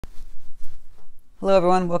Hello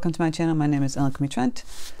everyone, welcome to my channel. My name is Crimi-Trent.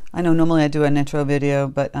 I know normally I do an intro video,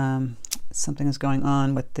 but something is going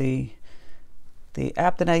on with the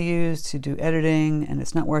app that I use to do editing, and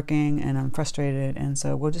it's not working, and I'm frustrated, and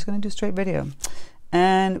so we're just going to do straight video.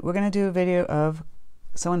 And we're going to do a video of,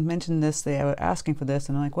 someone mentioned this, they were asking for this,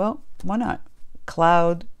 and I'm like, well, why not?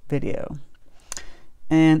 Cloud video.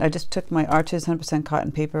 And I just took my Arches 100%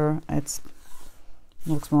 cotton paper. It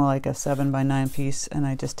looks more like a 7x9 piece, and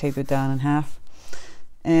I just taped it down in half.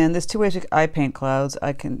 And there's two ways I paint clouds.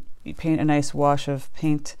 I can paint a nice wash of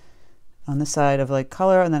paint on the side of like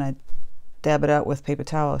color, and then I dab it out with paper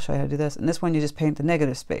towel. I'll show you how to do this. And this one you just paint the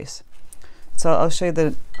negative space. So I'll show you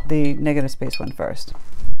the negative space one first.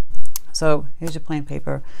 So here's your plain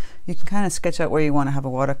paper. You can kind of sketch out where you want to have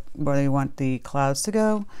where you want the clouds to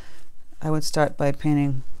go. I would start by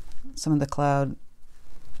painting some of the cloud,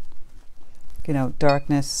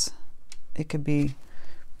 darkness. It could be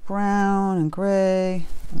brown and gray.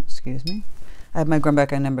 Oh, excuse me. I have my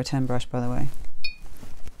Grumbacher number 10 brush, by the way.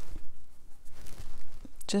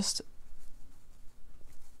 Just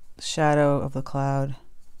shadow of the cloud.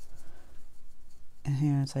 And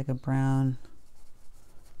here it's like a brown,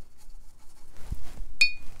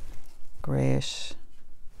 grayish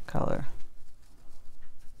color.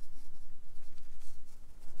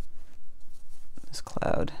 This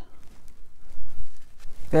cloud.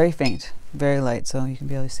 Very faint, very light, so you can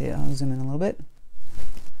barely see it. I'll zoom in a little bit.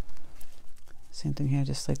 Same thing here,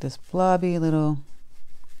 just like this blobby little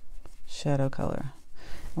shadow color.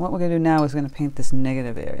 And what we're going to do now is we're going to paint this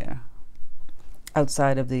negative area.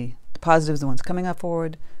 Outside of the positives, the ones coming up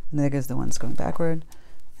forward, and the negatives, the ones going backward.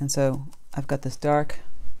 And so I've got this dark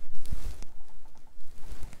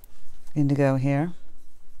indigo here.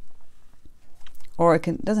 Or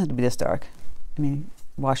it doesn't have to be this dark. I mean,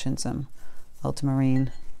 wash in some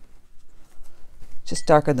ultramarine. Just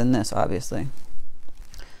darker than this, obviously.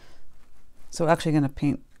 So we're actually going to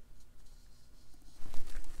paint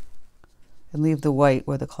and leave the white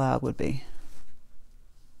where the cloud would be.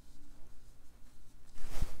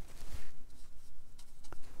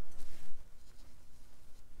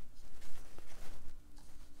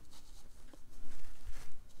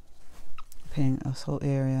 Painting this whole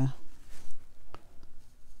area.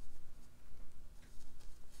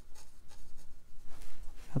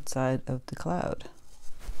 Outside of the cloud.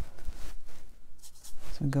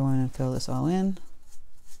 So go in and fill this all in.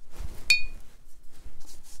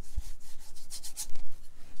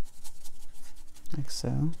 Like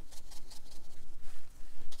so.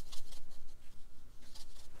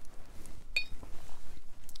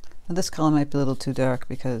 Now this color might be a little too dark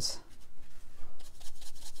because,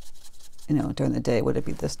 during the day, would it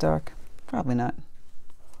be this dark? Probably not.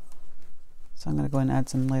 So I'm going to go and add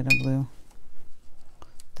some lighter blue.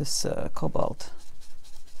 This cobalt.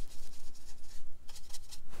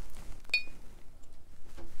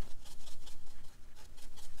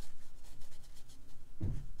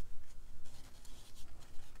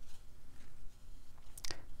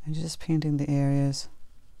 And just painting the areas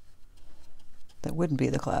that wouldn't be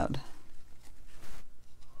the cloud.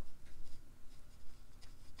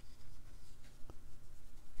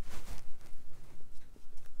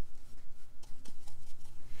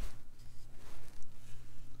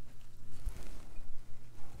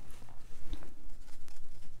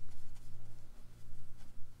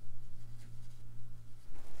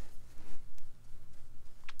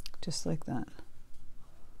 Just like that.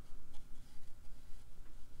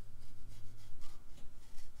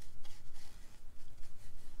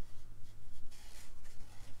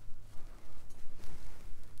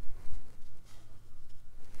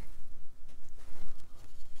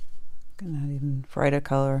 Gonna add even brighter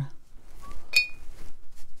color.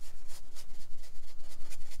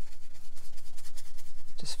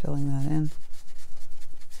 Just filling that in.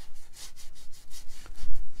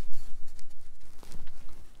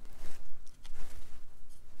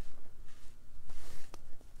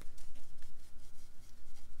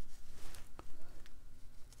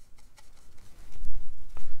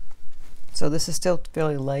 So this is still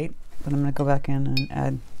fairly light, but I'm going to go back in and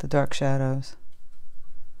add the dark shadows.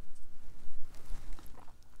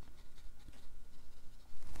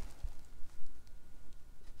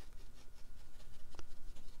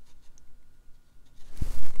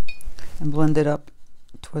 And blend it up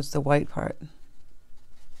towards the white part.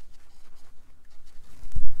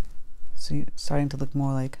 So you're starting to look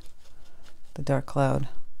more like the dark cloud.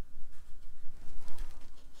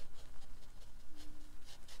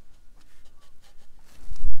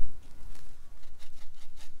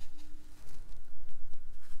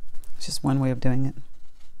 It's just one way of doing it.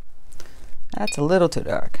 That's a little too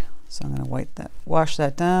dark, so I'm going to wash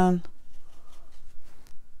that down.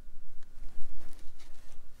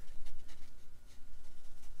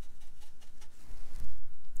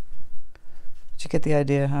 get the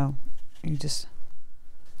idea how you just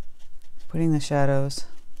putting the shadows.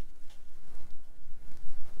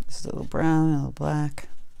 This is a little brown, a little black.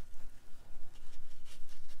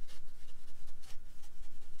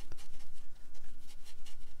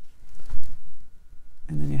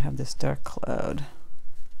 And then you have this dark cloud.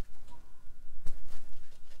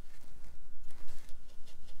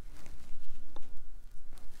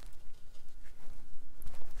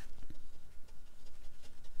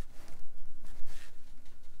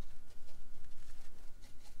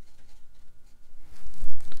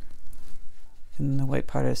 And the white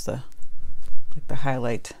part is the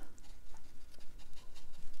highlight.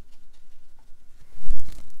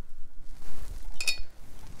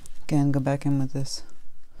 Again, go back in with this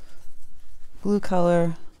blue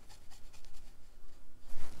color.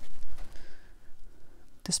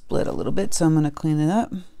 Just split a little bit, so I'm going to clean it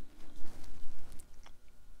up.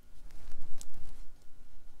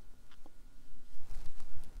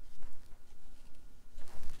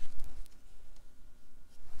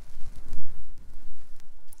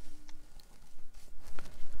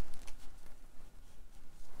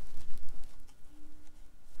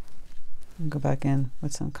 And go back in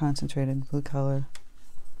with some concentrated blue color.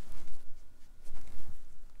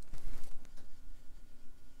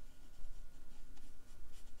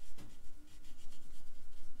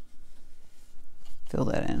 Fill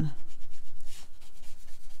that in.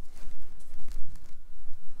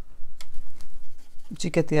 But you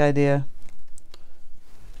get the idea.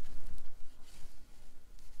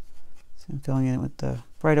 So I'm filling it with the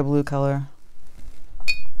brighter blue color.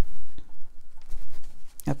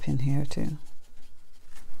 Up in here too.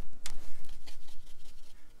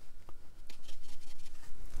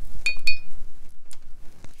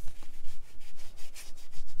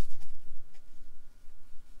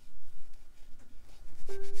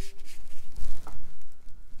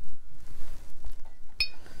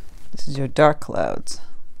 This is your dark clouds.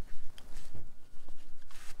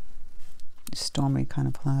 Stormy kind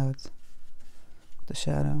of clouds. The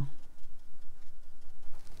shadow.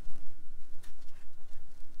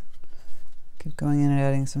 Keep going in and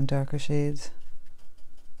adding some darker shades.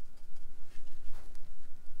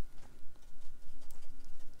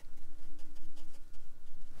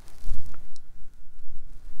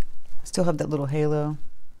 Still have that little halo.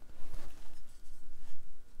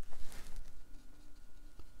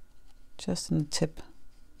 Just in the tip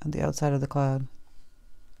of the outside of the cloud.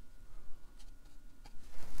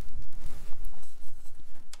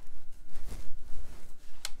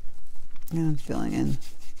 And I'm filling in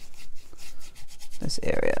this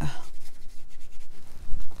area.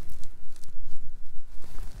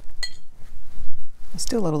 It's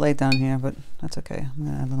still a little light down here, but that's okay. I'm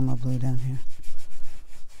going to add a little more blue down here.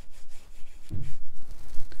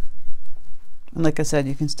 And like I said,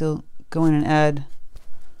 you can still go in and add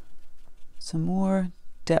some more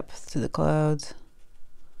depth to the clouds.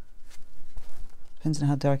 Depends on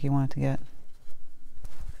how dark you want it to get.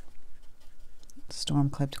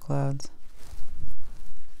 Storm-clipped clouds.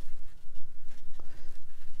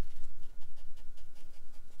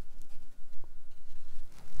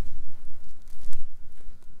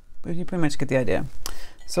 But you pretty much get the idea.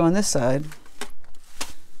 So on this side,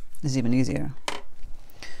 it's even easier.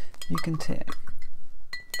 You can take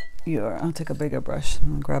I'll take a bigger brush. I'm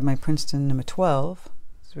gonna grab my Princeton number 12.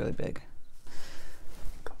 It's really big.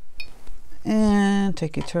 And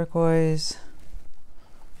take your turquoise,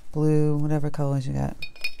 blue, whatever colors you got.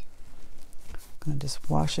 I'm gonna just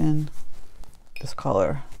wash in this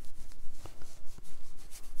color.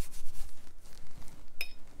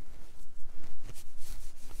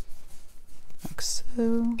 Like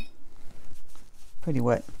so. Pretty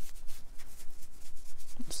wet.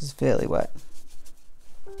 This is fairly wet.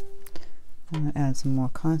 I'm going to add some more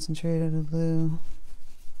concentrated blue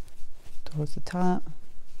towards the top.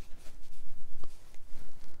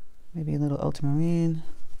 Maybe a little ultramarine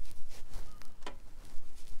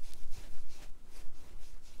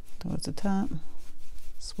towards the top.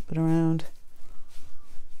 Swoop it around.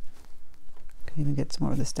 Can even get some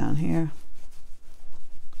more of this down here.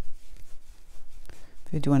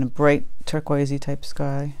 If you're doing a bright turquoisey type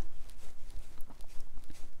sky,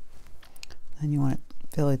 then you want it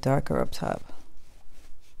fairly darker up top.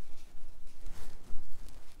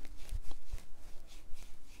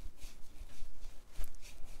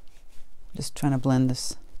 Just trying to blend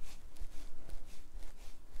this.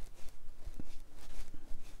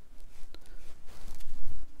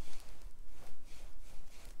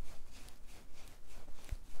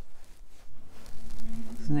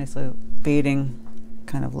 There's a nice little fading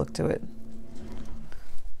kind of look to it.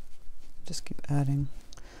 Just keep adding.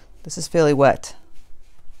 This is fairly wet.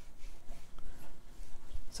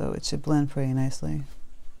 so it should blend pretty nicely.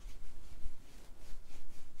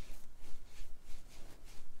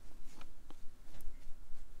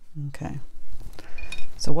 Okay,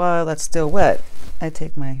 so while that's still wet, I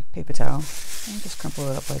take my paper towel and just crumple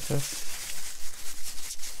it up like this.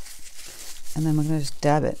 And then we're going to just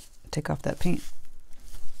dab it, take off that paint.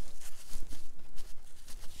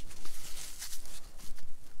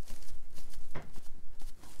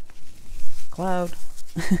 Cloud.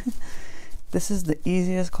 This is the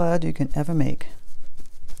easiest cloud you can ever make.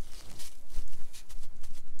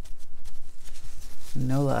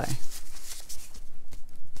 No lie.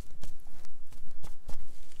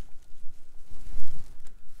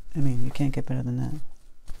 I mean, you can't get better than that.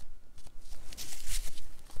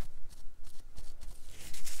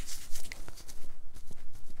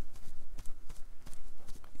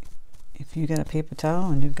 If you got a paper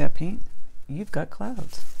towel and you've got paint, you've got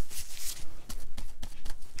clouds.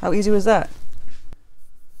 How easy was that?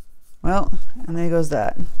 Well, and there goes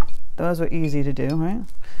that. Those were easy to do, right?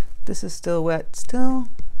 This is still wet. Still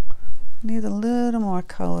need a little more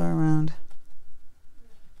color around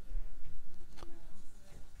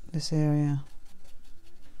this area.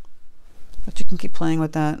 But you can keep playing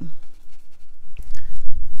with that.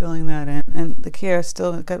 Filling that in. And the hair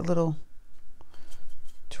still got a little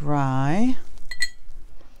dry.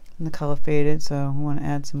 And the color faded, so we want to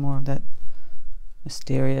add some more of that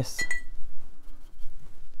mysterious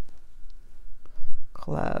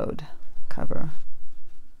cloud cover.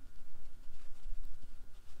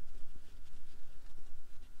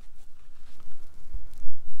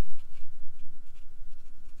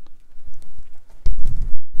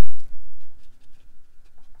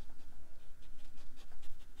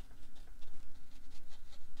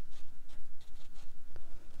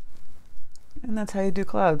 And that's how you do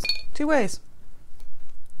clouds. 2 ways.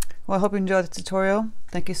 Well, I hope you enjoyed the tutorial.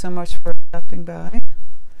 Thank you so much for stopping by.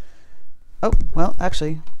 Oh, well,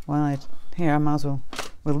 actually, while I'm here, I might as well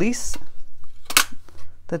release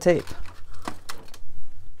the tape.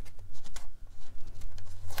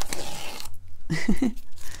 I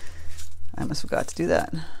almost forgot to do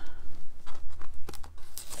that.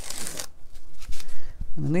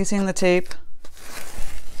 I'm releasing the tape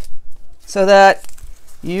so that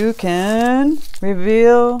you can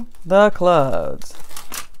reveal the clouds.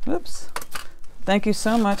 Oops. Thank you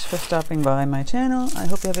so much for stopping by my channel. I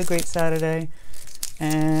hope you have a great Saturday,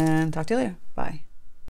 and talk to you later. Bye.